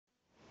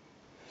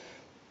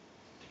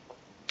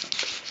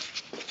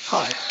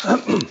Hi,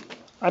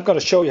 I'm going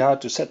to show you how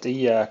to set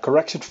the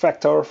correction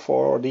factor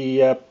for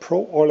the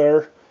Pro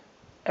Oiler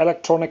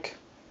electronic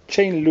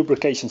chain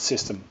lubrication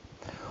system.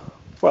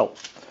 Well,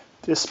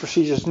 this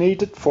procedure is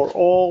needed for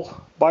all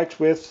bikes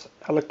with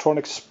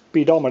electronic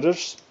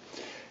speedometers,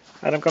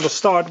 and I'm going to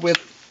start with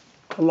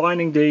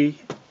aligning the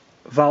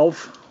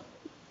valve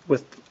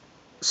with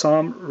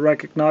some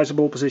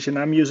recognizable position.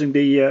 I'm using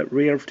the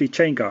rear of the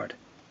chain guard.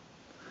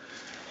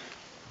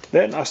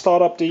 Then I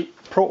start up the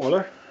Pro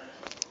Oiler.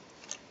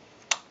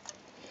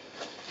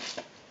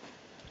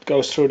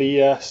 Goes through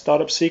the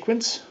startup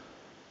sequence,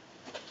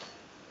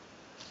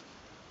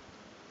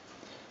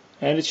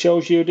 and it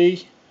shows you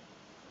the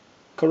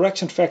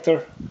correction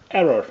factor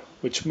error,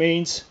 which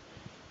means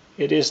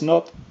it is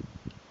not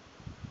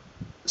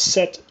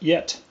set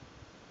yet.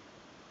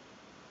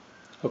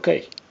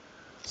 Okay,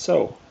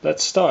 so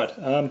let's start.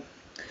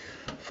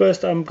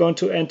 First I'm going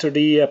to enter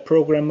the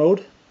program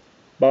mode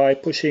by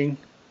pushing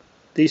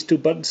these two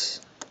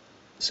buttons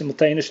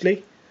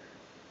simultaneously.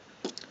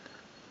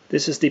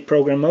 This is the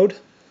program mode.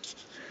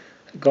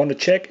 I'm going to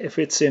check if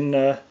it's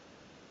in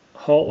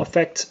Hall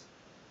effect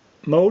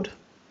mode,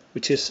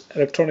 which is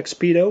electronic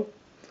speedo,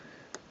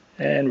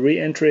 and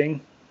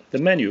re-entering the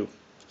menu.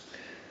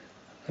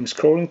 I'm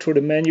scrolling through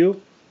the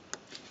menu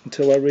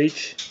until I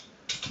reach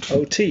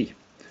OT,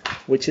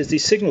 which is the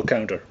signal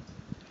counter.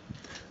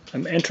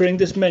 I'm entering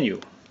this menu.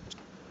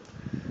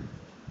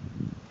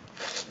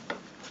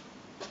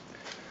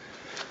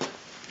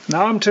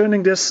 Now I'm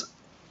turning this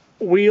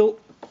wheel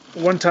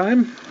one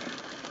time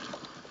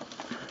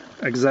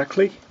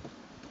exactly.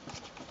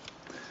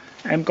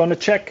 I'm going to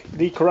check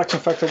the correction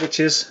factor, which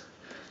is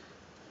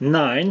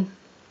 9.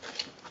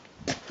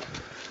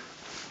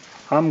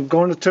 I'm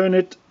going to turn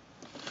it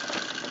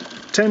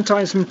 10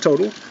 times in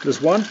total. There's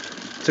 1,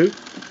 2,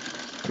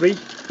 3,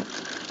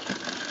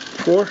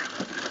 4,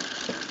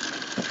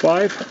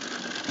 5,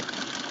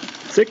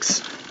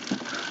 6,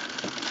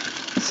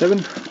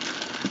 7,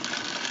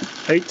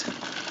 8,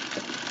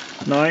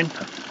 9,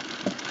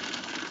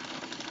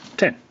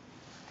 10.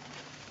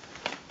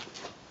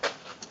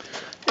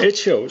 It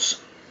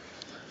shows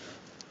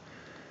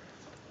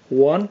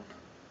 1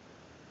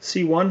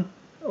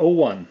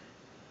 C101,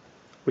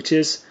 which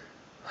is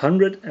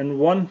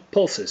 101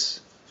 pulses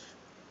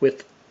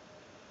with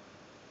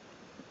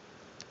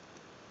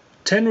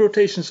 10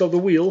 rotations of the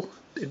wheel.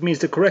 It means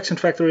the correction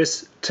factor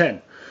is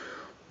 10,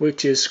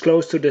 which is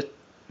close to the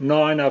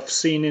 9 I've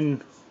seen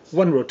in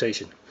one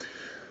rotation.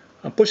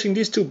 I'm pushing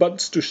these two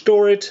buttons to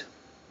store it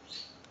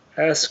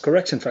as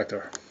correction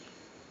factor.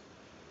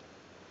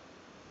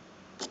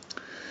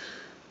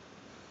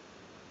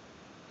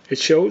 It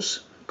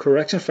shows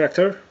correction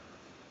factor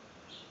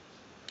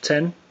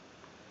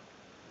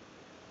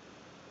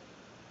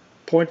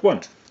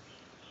 10.1.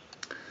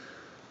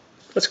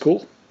 That's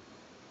cool.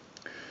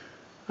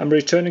 I'm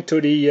returning to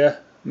the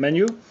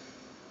menu,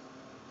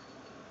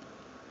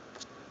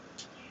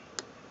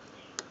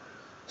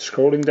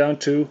 scrolling down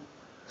to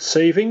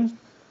saving,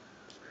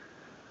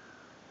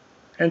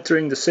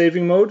 entering the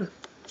saving mode,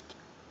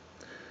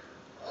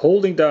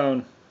 holding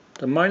down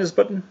the minus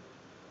button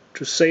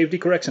to save the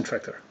correction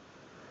factor.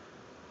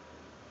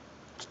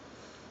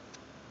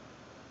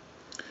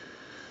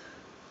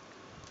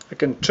 I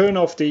can turn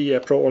off the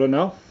Pro Oiler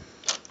now.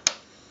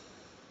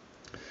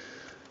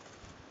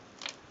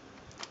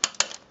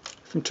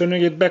 If I'm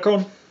turning it back on,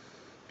 you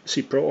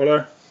see Pro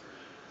Oiler,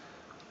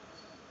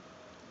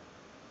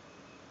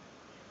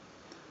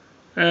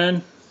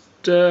 and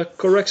the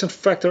correction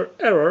factor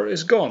error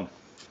is gone.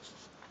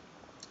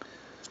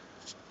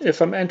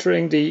 If I'm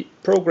entering the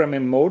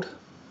programming mode,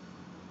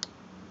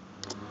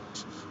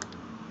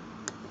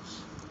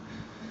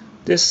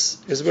 this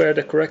is where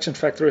the correction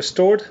factor is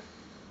stored.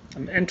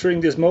 I'm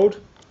entering this mode.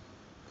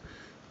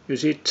 You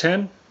see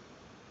 10.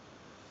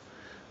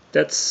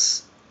 That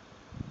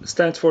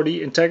stands for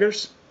the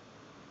integers.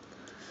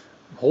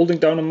 I'm holding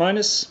down a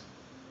minus.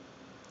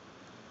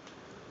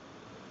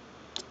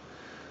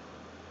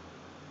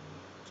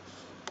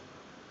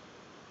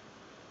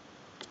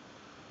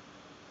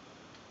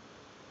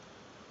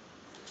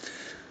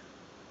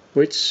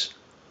 Which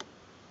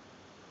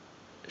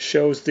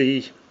shows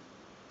the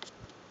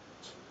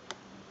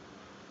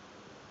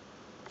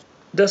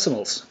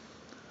decimals.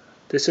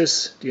 This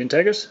is the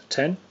integers,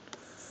 10.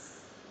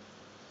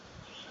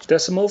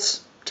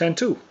 Decimals,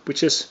 10.2,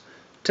 which is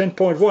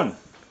 10.1.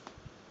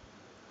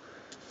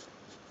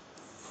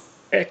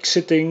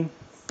 Exiting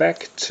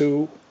back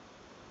to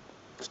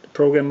the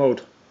program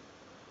mode.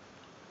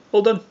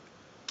 All done.